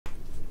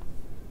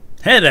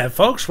Hey there,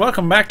 folks.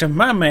 Welcome back to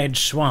Mermaid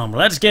Swamp.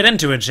 Let's get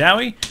into it, shall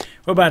we?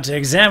 We're about to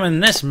examine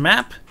this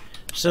map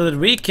so that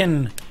we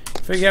can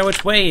figure out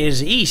which way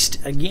is east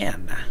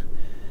again.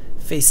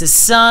 Face the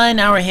sun,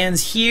 hour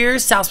hands here,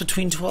 south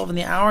between 12 and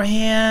the hour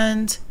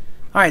hand.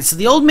 Alright, so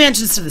the old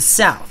mansion's to the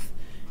south.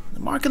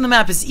 The mark on the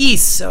map is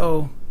east,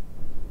 so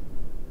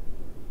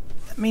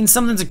that means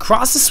something's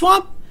across the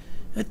swamp?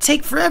 It'd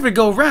take forever to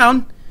go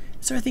around.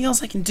 Is there anything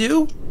else I can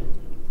do?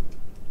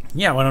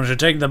 Yeah, why don't you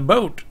take the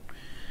boat,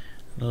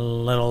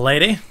 little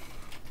lady?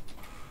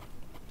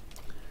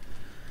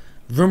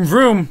 Vroom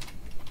vroom.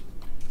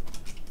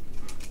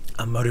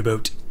 A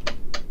motorboat.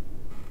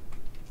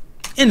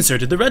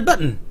 Inserted the red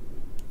button.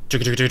 Oh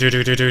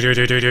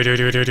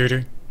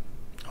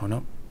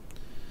no.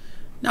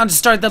 Now just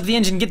start up the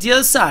engine and get to the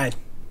other side.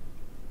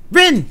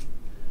 Rin!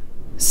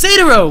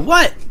 Satiro,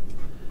 what?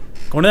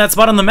 Going to that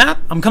spot on the map?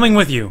 I'm coming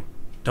with you.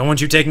 Don't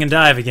want you taking a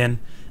dive again.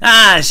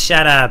 Ah,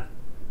 shut up.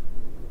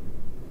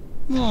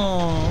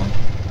 Aww.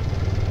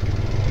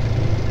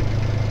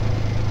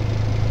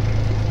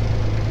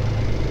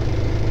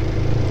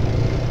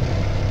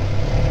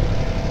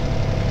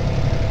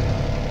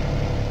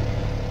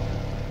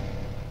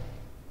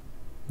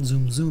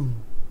 Zoom,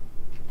 zoom.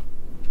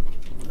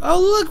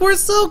 Oh, look, we're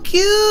so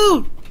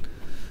cute!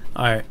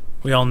 Alright,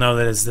 we all know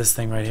that it's this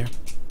thing right here.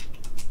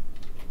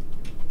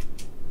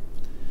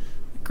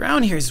 The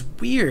ground here is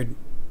weird.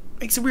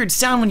 Makes a weird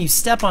sound when you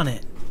step on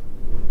it.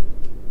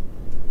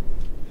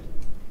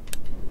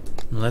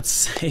 Let's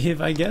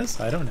save, I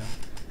guess? I don't know.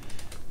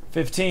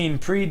 15,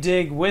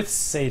 pre-dig with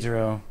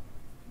Satiro.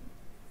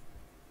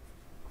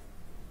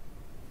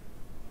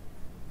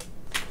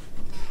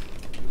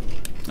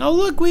 Oh,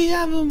 look, we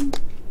have him!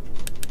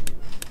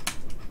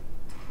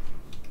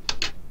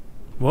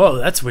 Whoa,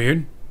 that's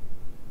weird.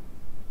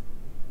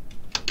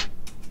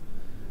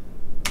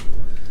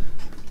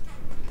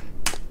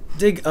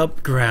 Dig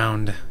up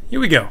ground.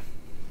 Here we go.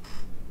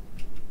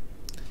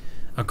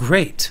 A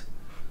grate.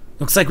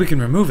 Looks like we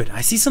can remove it. I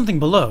see something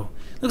below.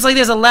 Looks like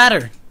there's a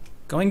ladder.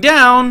 Going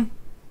down.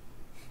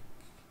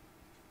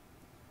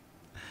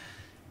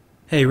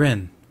 Hey,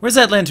 Rin. Where's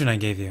that lantern I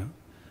gave you?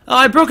 Oh,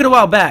 I broke it a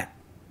while back.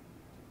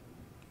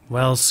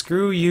 Well,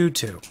 screw you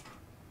too.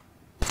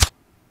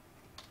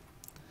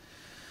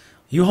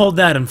 You hold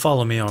that and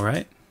follow me,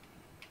 alright?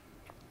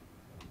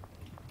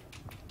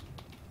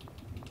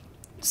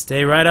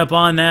 Stay right up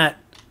on that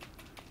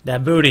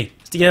booty.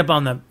 Stay get up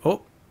on the...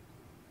 Oh.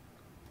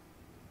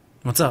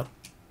 What's up?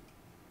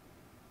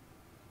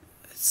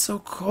 It's so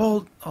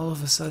cold all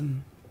of a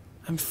sudden.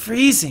 I'm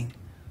freezing.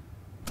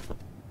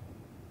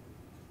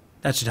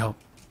 That should help.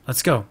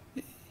 Let's go.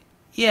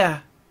 Yeah,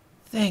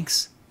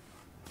 thanks.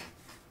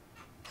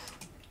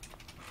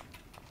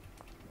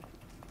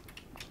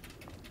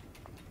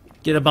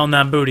 Get up on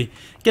that booty.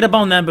 Get up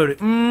on that booty.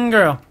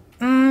 Girl.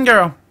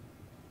 Girl.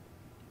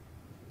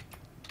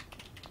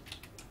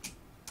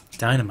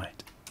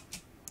 Dynamite.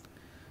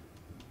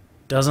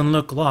 Doesn't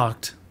look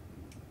locked.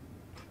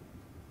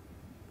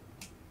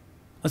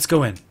 Let's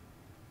go in.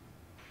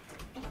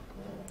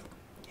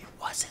 It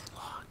wasn't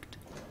locked.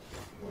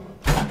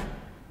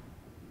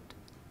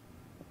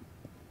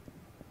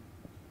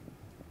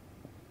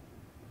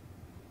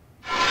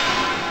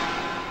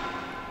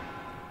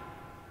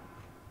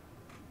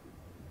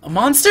 A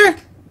monster?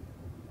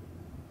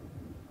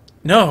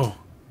 No.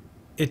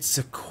 It's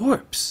a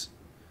corpse.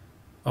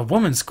 A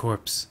woman's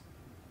corpse.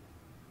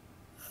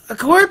 A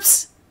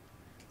corpse?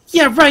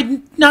 Yeah,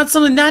 right. Not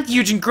something that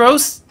huge and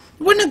gross.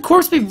 Wouldn't a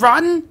corpse be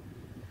rotten?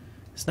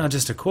 It's not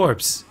just a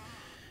corpse.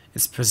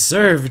 It's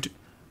preserved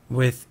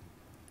with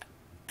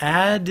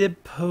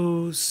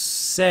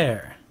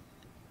adiposaire.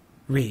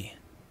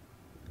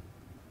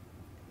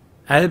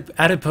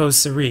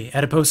 Adiposaire.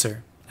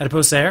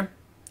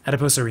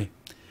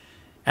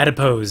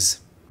 Adipose.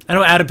 I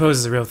know adipose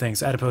is a real thing,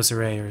 so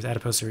adiposaire or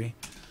adiposaire.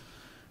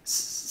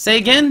 Say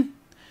again?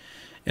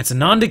 It's a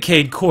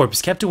non-decayed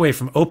corpse kept away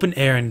from open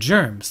air and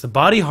germs. The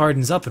body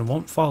hardens up and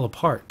won't fall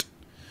apart.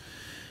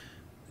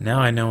 Now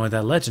I know what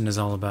that legend is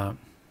all about.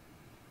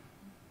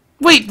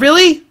 Wait,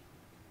 really?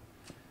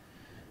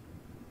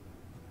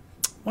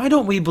 Why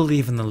don't we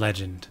believe in the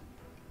legend?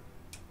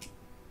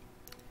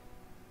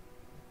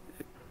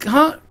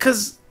 Huh?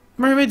 'Cause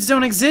mermaids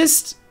don't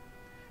exist?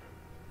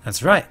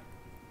 That's right.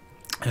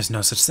 There's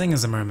no such thing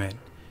as a mermaid.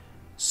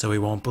 So we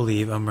won't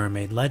believe a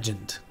mermaid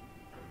legend.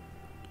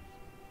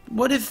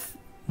 What if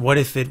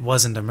it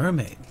wasn't a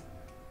mermaid?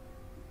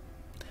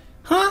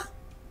 Huh?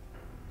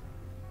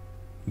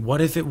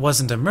 What if it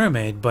wasn't a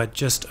mermaid, but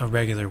just a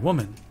regular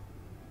woman?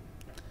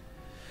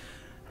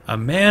 A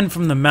man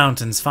from the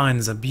mountains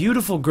finds a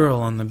beautiful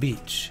girl on the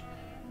beach.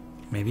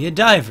 Maybe a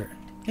diver.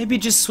 Maybe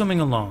just swimming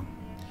along.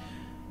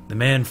 The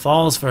man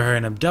falls for her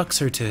and abducts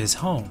her to his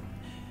home.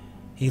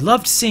 He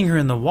loved seeing her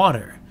in the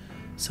water,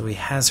 so he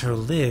has her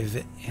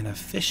live in a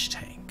fish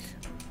tank.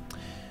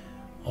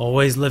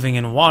 Always living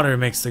in water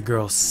makes the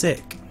girl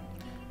sick,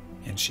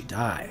 and she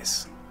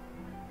dies.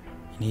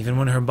 And even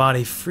when her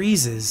body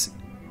freezes,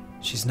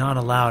 she's not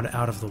allowed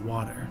out of the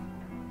water.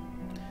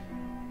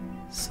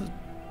 So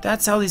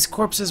That's how these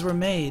corpses were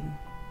made.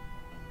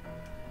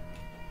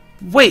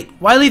 Wait,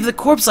 why leave the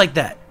corpse like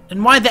that?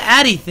 And why the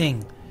Addy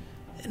thing?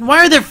 And why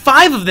are there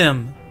 5 of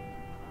them?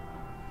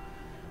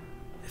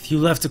 If you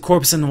left a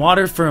corpse in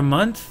water for a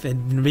month, it'd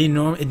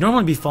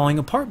normally be falling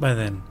apart by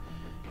then.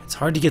 It's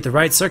hard to get the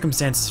right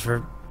circumstances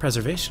for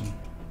preservation.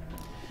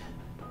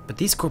 But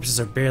these corpses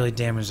are barely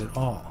damaged at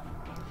all.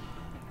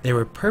 They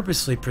were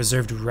purposely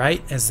preserved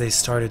right as they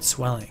started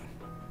swelling.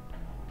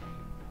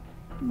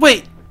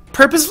 Wait,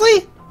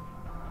 purposely?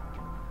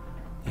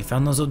 You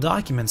found those old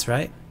documents,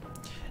 right?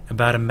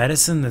 About a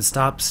medicine that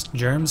stops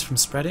germs from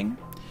spreading?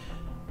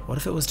 What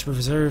if it was to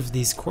preserve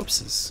these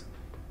corpses?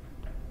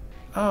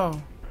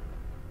 Oh.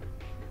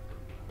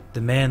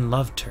 The man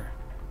loved her,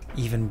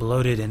 even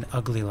bloated and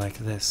ugly like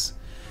this.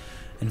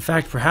 In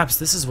fact, perhaps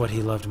this is what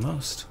he loved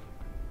most.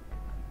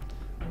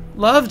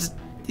 Loved?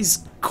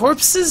 These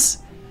corpses?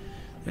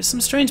 There's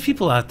some strange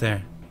people out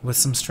there, with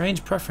some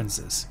strange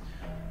preferences.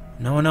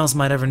 No one else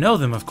might ever know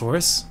them, of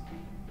course.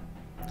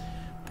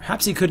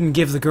 Perhaps he couldn't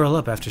give the girl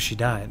up after she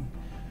died.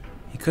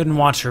 He couldn't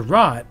watch her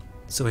rot,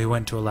 so he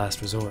went to a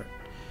last resort.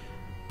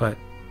 But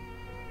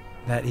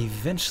that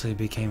eventually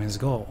became his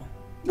goal.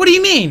 What do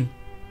you mean?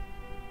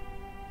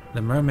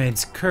 The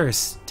mermaid's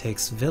curse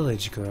takes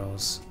village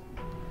girls.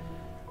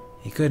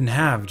 He couldn't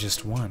have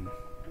just one.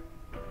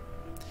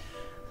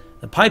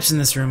 The pipes in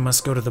this room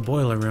must go to the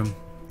boiler room.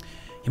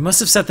 He must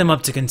have set them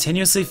up to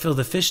continuously fill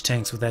the fish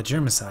tanks with that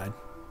germicide.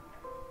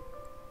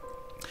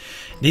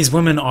 These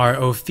women are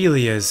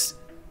Ophelias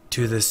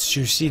to the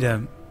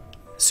Sushita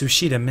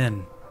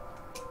men.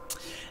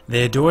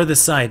 They adore the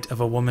sight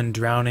of a woman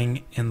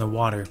drowning in the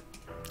water,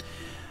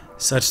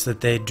 such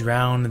that they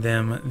drown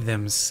them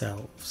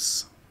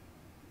themselves.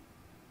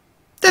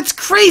 That's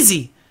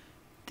crazy!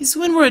 These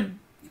women were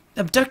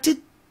abducted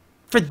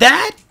for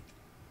that?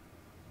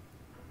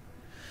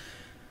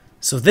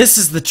 So this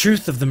is the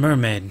truth of the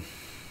mermaid.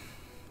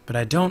 But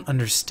I don't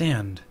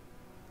understand.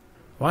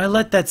 Why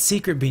let that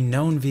secret be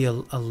known via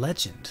a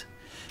legend?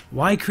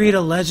 Why create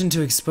a legend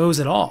to expose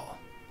it all?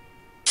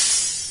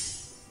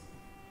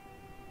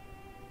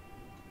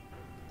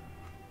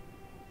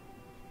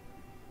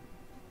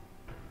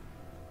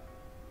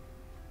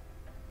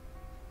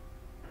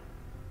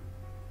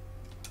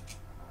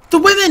 The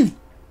women!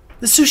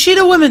 The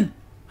Sushita women!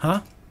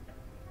 Huh?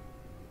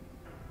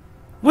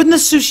 Wouldn't the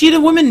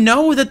Sushita women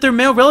know that their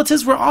male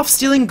relatives were off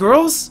stealing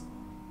girls?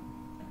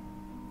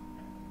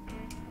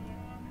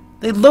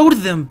 They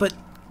loathed them, but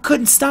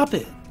couldn't stop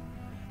it.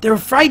 They were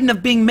frightened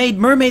of being made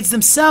mermaids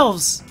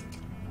themselves.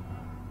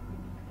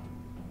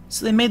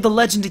 So they made the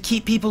legend to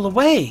keep people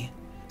away,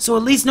 so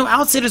at least no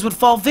outsiders would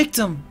fall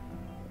victim.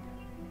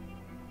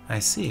 I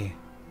see.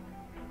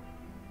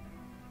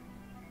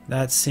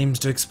 That seems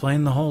to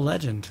explain the whole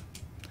legend.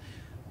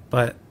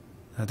 But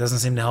that doesn't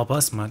seem to help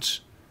us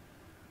much.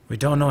 We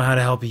don't know how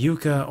to help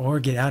Yuka or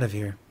get out of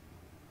here.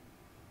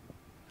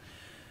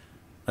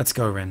 Let's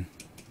go, Rin.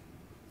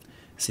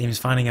 Seems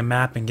finding a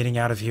map and getting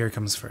out of here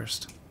comes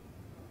first.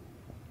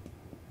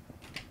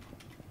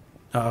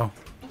 Uh-oh.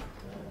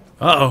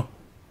 Uh-oh.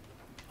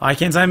 Why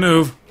can't I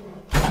move?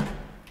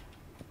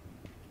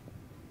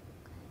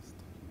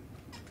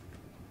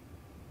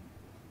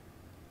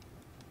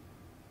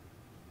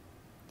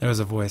 There was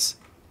a voice.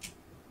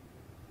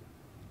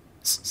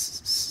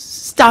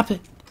 Stop it.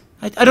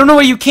 I don't know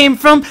where you came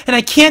from, and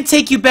I can't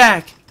take you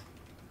back.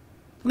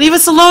 Leave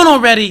us alone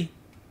already.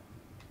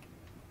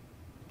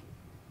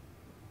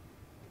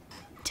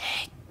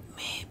 Take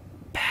me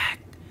back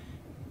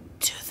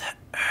to the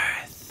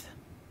earth.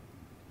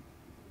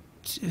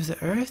 To the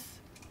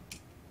earth?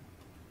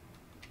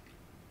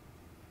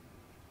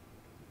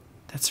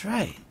 That's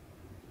right.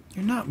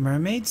 You're not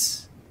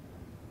mermaids.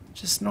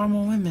 Just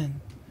normal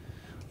women.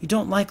 You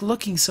don't like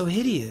looking so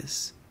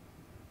hideous.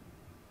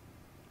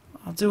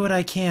 I'll do what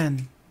I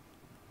can.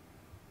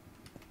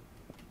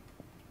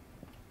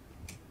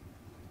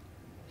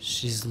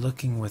 She's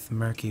looking with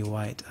murky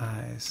white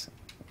eyes.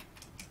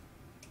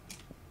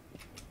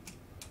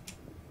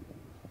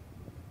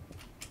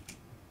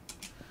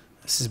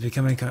 This is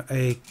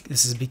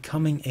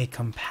becoming a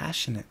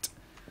compassionate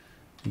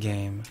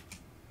game.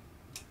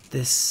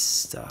 This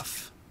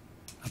stuff.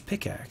 A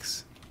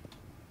pickaxe.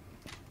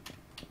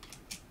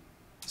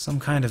 Some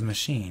kind of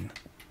machine.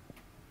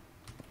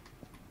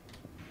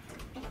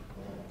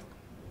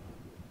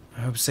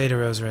 I hope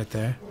Sadaro's right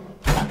there.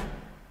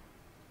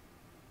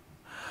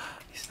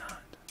 He's not.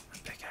 A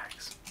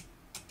pickaxe.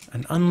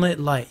 An unlit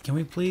light. Can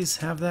we please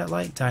have that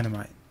light?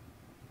 Dynamite.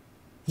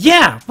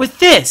 Yeah! With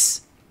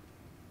this!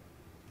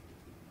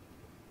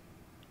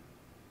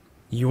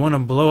 You want to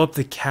blow up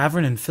the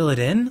cavern and fill it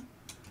in?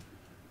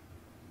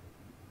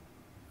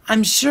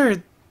 I'm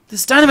sure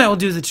this dynamite will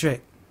do the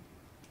trick.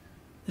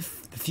 The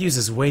fuse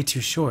is way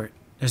too short.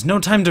 There's no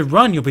time to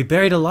run. You'll be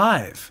buried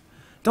alive.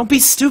 Don't be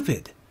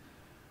stupid.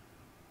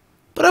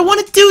 But I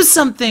want to do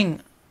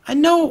something. I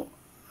know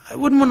I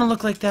wouldn't want to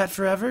look like that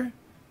forever.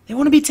 They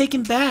want to be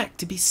taken back,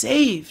 to be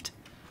saved.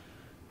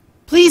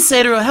 Please,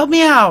 Sadaro, help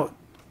me out.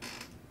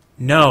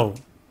 No.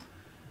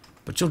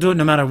 But you'll do it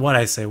no matter what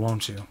I say,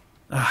 won't you?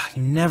 Ah,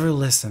 you never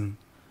listen.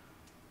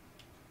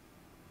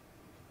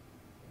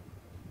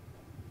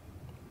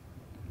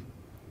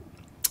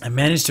 I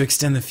managed to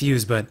extend the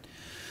fuse, but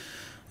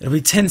it'll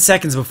be 10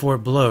 seconds before it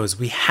blows.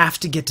 We have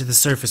to get to the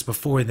surface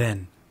before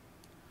then.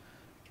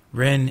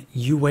 Ren,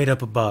 you wait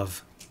up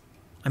above.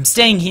 I'm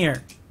staying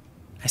here.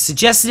 I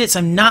suggested it, so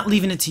I'm not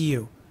leaving it to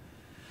you.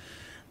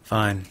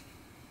 Fine.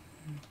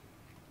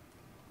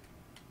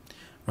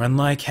 Run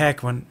like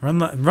heck when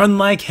run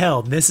like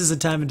hell. This is the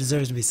time it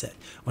deserves to be said.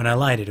 When I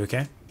light it,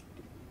 okay?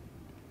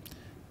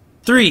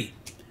 3,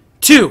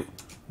 2,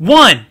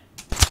 1.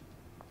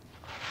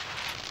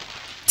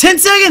 10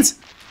 seconds!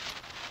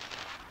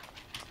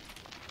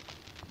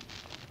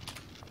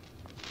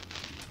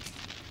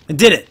 I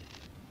did it.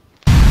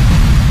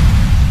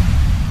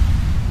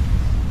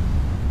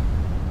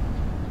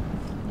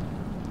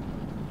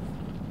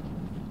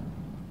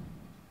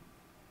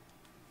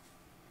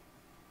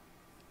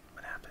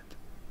 What happened?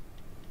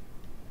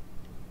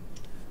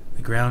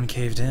 The ground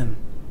caved in.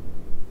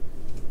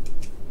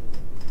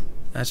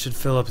 That should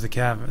fill up the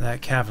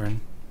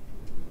cavern.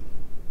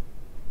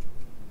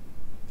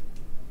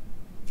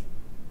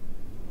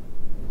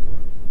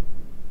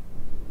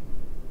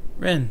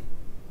 Ren,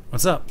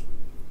 what's up?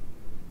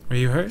 Were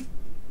you hurt?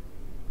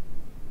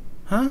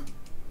 Huh?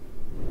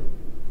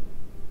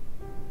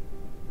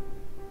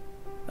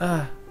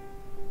 Oh,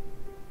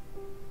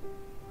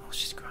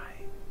 she's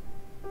crying.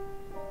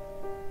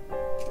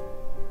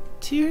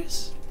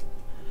 Tears?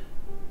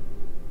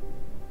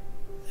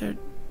 They're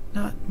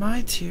not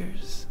my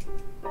tears.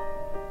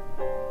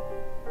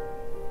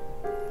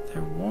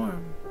 They're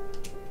warm.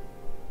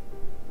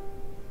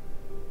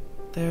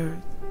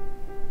 They're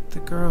the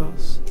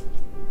girls.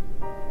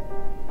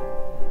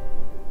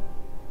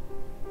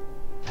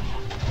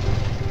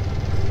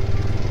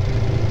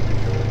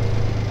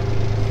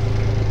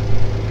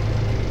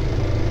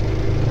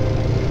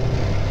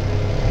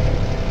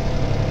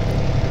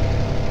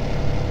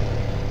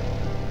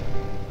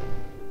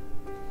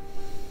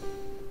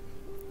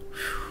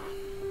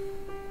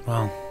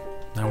 Well,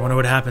 I wonder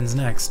what happens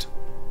next.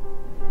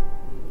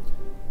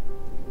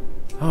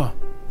 Oh,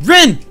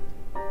 Ren!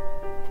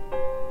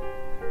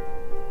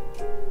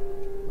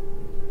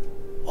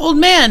 Old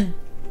man!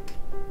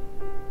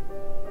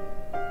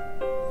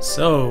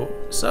 So,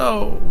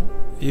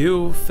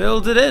 you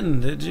filled it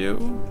in, did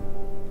you?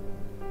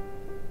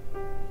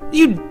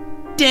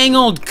 You dang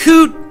old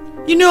coot!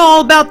 You knew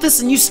all about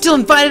this and you still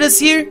invited us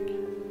here?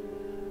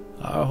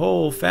 Our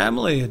whole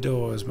family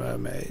adores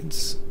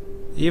mermaids.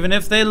 Even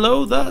if they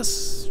loathe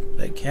us,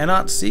 they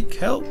cannot seek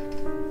help.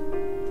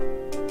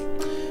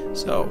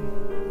 So,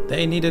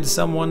 they needed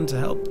someone to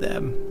help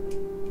them.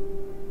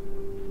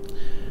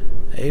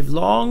 They've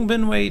long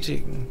been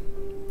waiting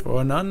for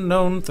an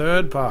unknown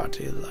third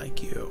party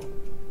like you.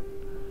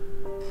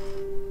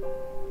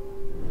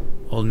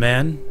 Old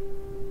man,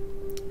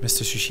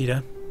 Mr.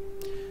 Shushida,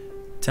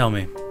 tell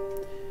me,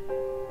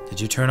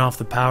 did you turn off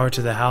the power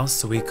to the house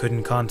so we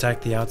couldn't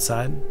contact the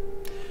outside?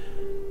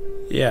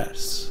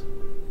 Yes.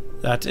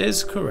 That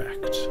is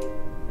correct.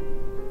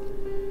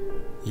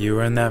 You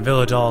were in that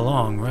village all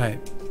along, right?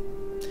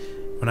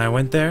 When I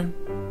went there,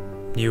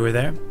 you were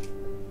there?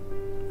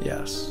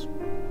 Yes.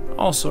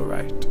 Also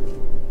right.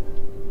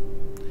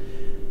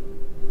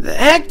 The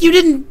heck? You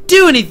didn't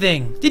do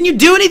anything! Didn't you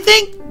do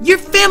anything? Your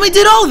family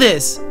did all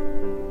this!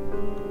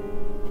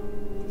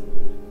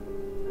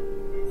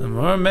 The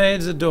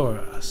mermaids adore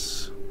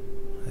us.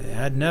 They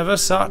had never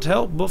sought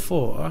help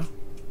before.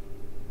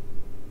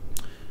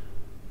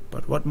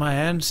 But what my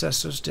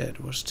ancestors did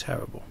was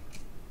terrible.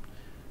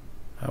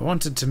 I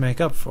wanted to make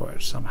up for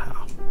it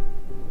somehow.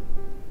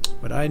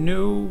 But I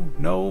knew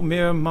no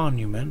mere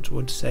monument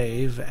would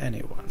save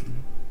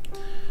anyone.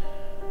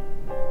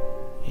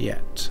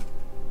 Yet,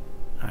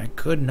 I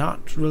could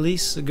not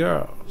release the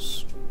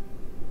girls.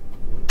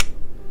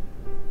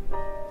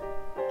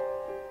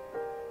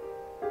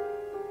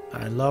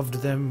 I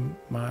loved them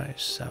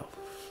myself.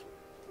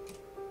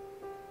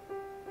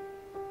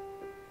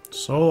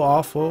 So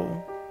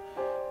awful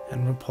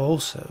and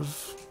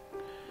repulsive.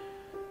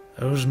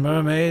 Those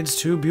mermaids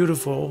too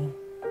beautiful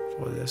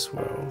for this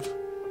world.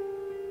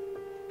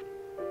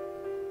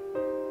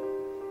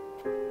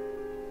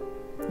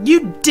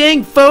 You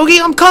dang fogey!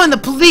 I'm calling the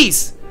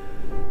police!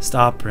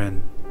 Stop,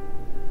 Ren.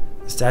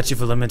 The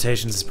statute of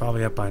limitations is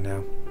probably up by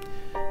now.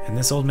 And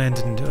this old man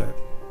didn't do it.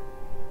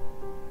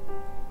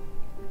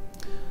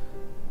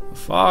 The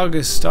fog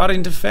is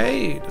starting to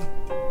fade.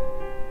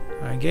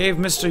 I gave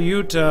Mr.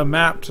 Yuta a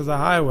map to the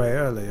highway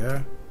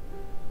earlier.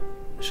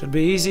 Should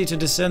be easy to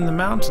descend the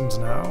mountains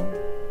now.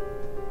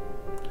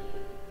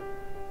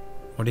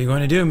 What are you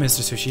going to do,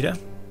 Mr. Tsushida?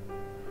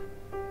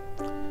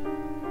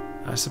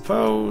 I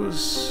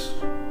suppose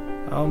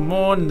I'll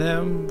mourn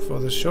them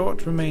for the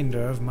short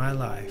remainder of my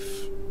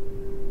life.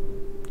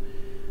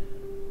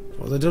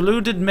 For the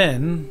deluded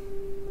men,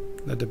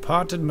 the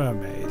departed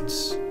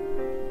mermaids,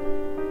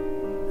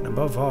 and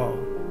above all,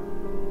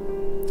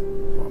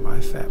 for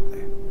my family.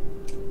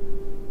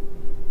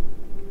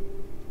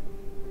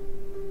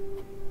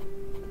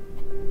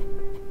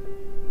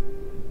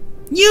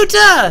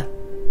 Yuta!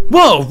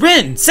 Whoa,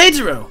 Rin!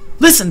 Seijiro!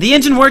 Listen, the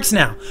engine works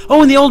now.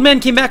 Oh, and the old man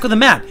came back with a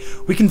map.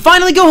 We can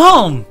finally go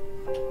home!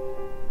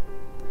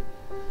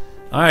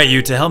 Alright,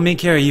 Yuta, help me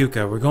carry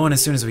Yuka. We're going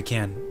as soon as we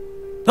can.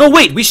 Oh,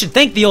 wait! We should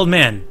thank the old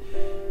man!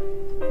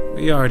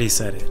 We already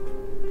said it.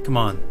 Come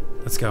on,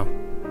 let's go.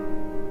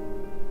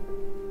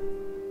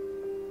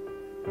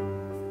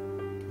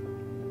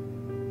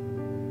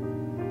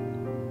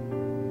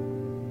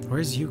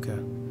 Where's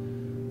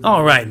Yuka?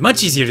 Alright,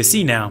 much easier to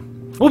see now.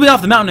 We'll be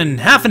off the mountain in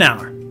half an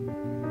hour.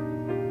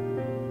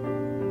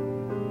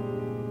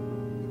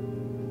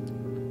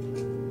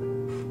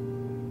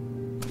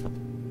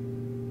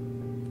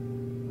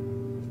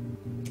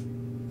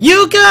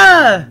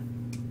 Yuka!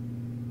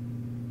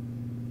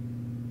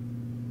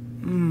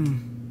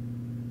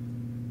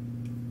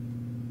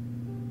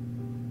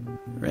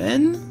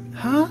 Ren?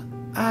 Huh?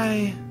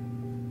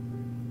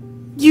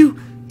 You...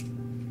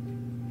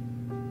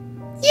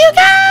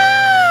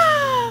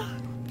 Yuka!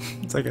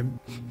 It's like a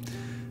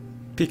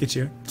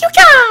Pikachu.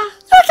 Yuka!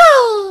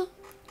 Yuka!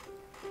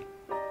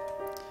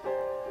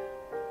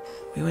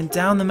 We went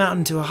down the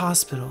mountain to a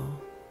hospital,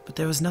 but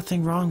there was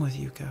nothing wrong with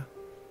Yuka.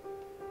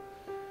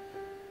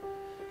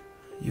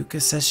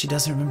 Yuka says she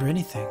doesn't remember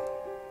anything,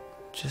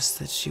 just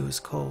that she was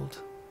cold.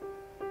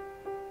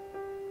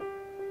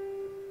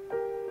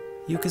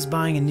 Yuta's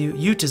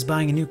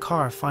buying a new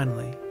car,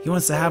 finally. He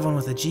wants to have one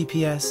with a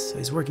GPS, so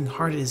he's working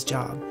hard at his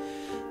job.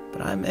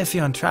 But I'm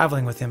iffy on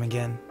traveling with him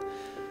again.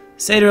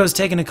 Seijiro's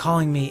taken to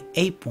calling me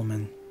Ape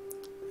Woman.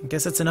 I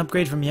guess that's an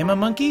upgrade from Yama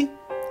Monkey?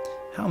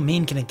 How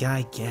mean can a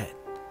guy get?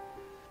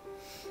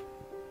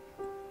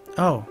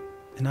 Oh,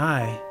 and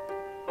I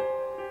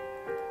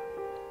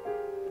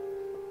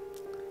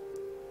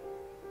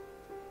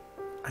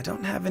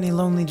don't have any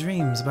lonely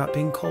dreams about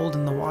being cold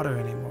in the water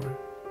anymore.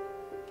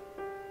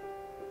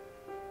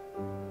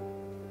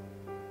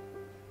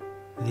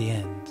 The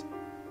end.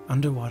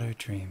 Underwater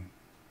dream.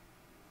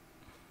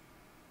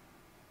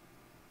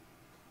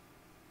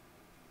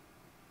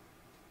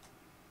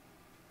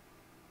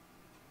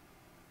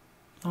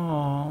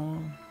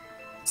 Aww.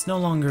 It's no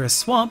longer a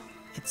swamp,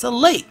 it's a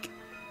lake.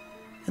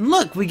 And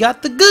look, we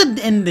got the good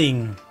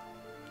ending.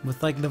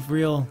 With like the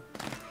real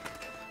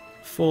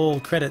full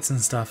credits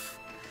and stuff.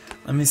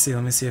 Let me see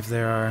if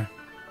there are...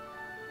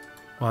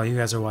 While you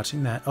guys are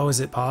watching that. Oh, is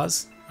it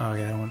pause? Oh,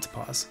 okay, I don't want to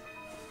pause.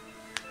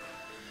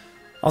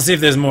 I'll see if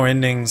there's more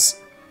endings.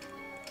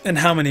 And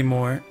how many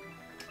more.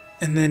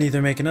 And then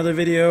either make another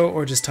video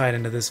or just tie it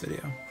into this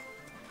video.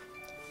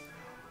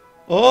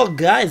 Oh,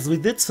 guys, we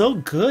did so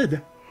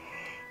good.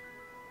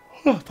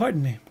 Oh,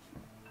 pardon me.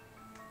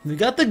 We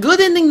got the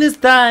good ending this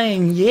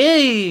time!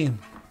 Yay!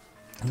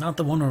 Not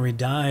the one where we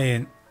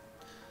die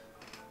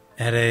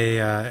at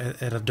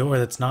a door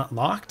that's not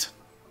locked.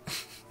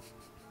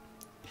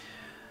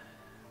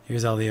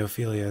 Here's all the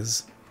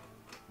Ophelias.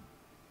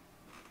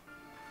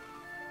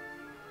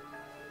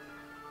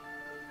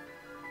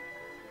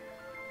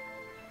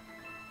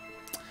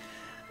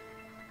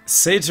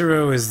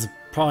 Seijiro is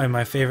probably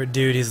my favorite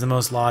dude. He's the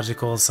most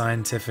logical,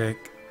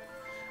 scientific,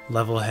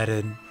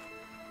 level-headed.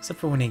 Except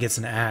for when he gets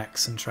an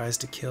axe and tries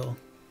to kill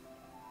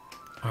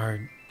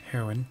our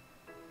heroine.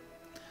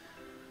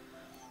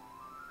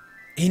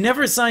 He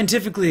never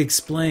scientifically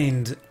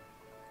explained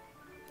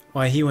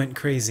why he went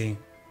crazy.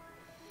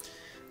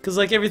 Because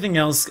like everything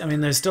else, I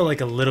mean, there's still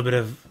like a little bit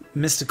of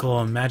mystical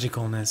and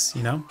magicalness,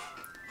 you know?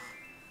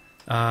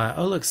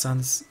 Oh look,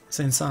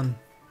 same sun.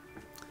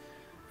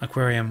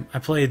 Aquarium. I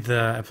played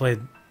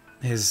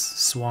his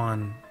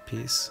swan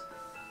piece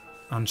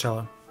on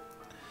cello.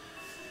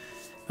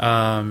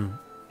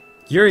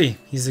 Yuri,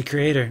 he's the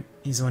creator.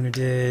 He's the one who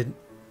did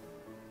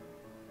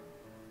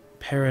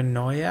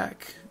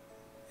Paranoiac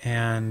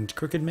and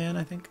Crooked Man,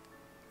 I think,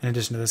 in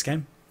addition to this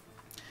game.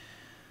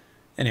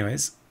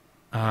 Anyways,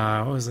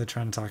 what was I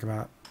trying to talk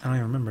about? I don't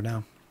even remember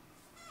now.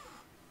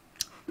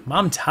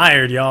 I'm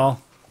tired, y'all.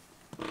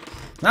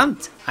 I'm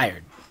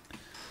tired.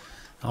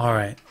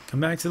 Alright, come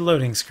back to the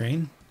loading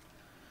screen.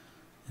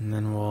 And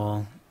then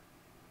we'll...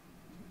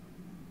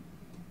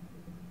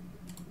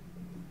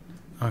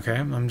 Okay,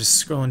 I'm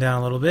just scrolling down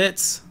a little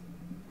bit.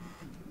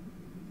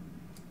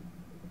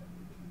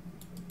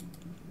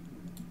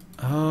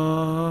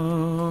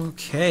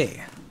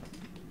 Okay.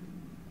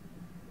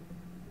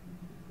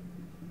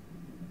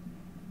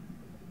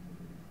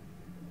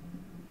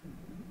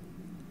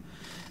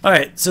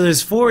 Alright, so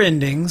there's 4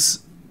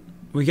 endings.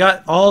 We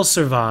got All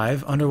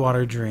Survive,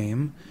 Underwater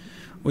Dream.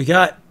 We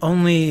got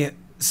Only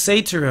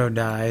Seijiro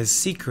Dies,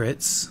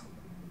 Secrets.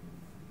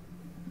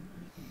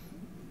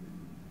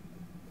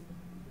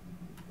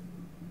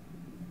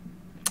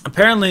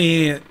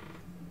 Apparently,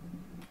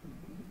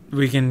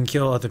 we can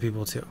kill other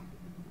people too.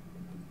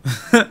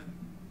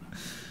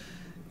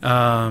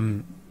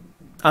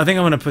 I think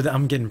I'm gonna put.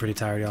 I'm getting pretty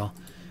tired, y'all.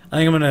 I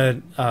think I'm gonna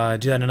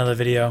do that in another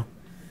video,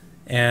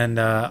 and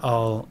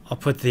I'll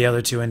put the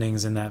other 2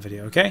 endings in that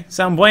video. Okay?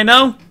 Sound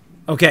bueno?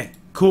 Okay,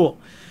 cool.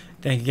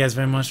 Thank you guys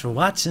very much for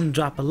watching.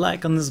 Drop a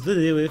like on this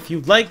video if you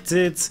liked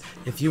it.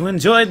 If you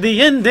enjoyed the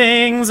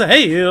endings,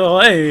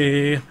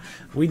 hey,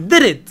 we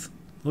did it.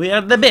 We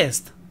are the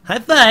best. High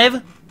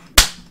five.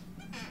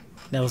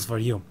 That was for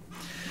you.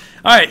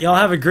 Alright, y'all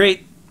have a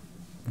great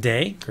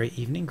day, great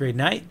evening, great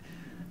night.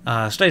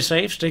 Stay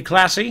safe, stay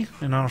classy,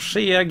 and I'll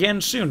see you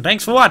again soon.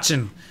 Thanks for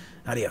watching.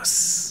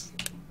 Adios.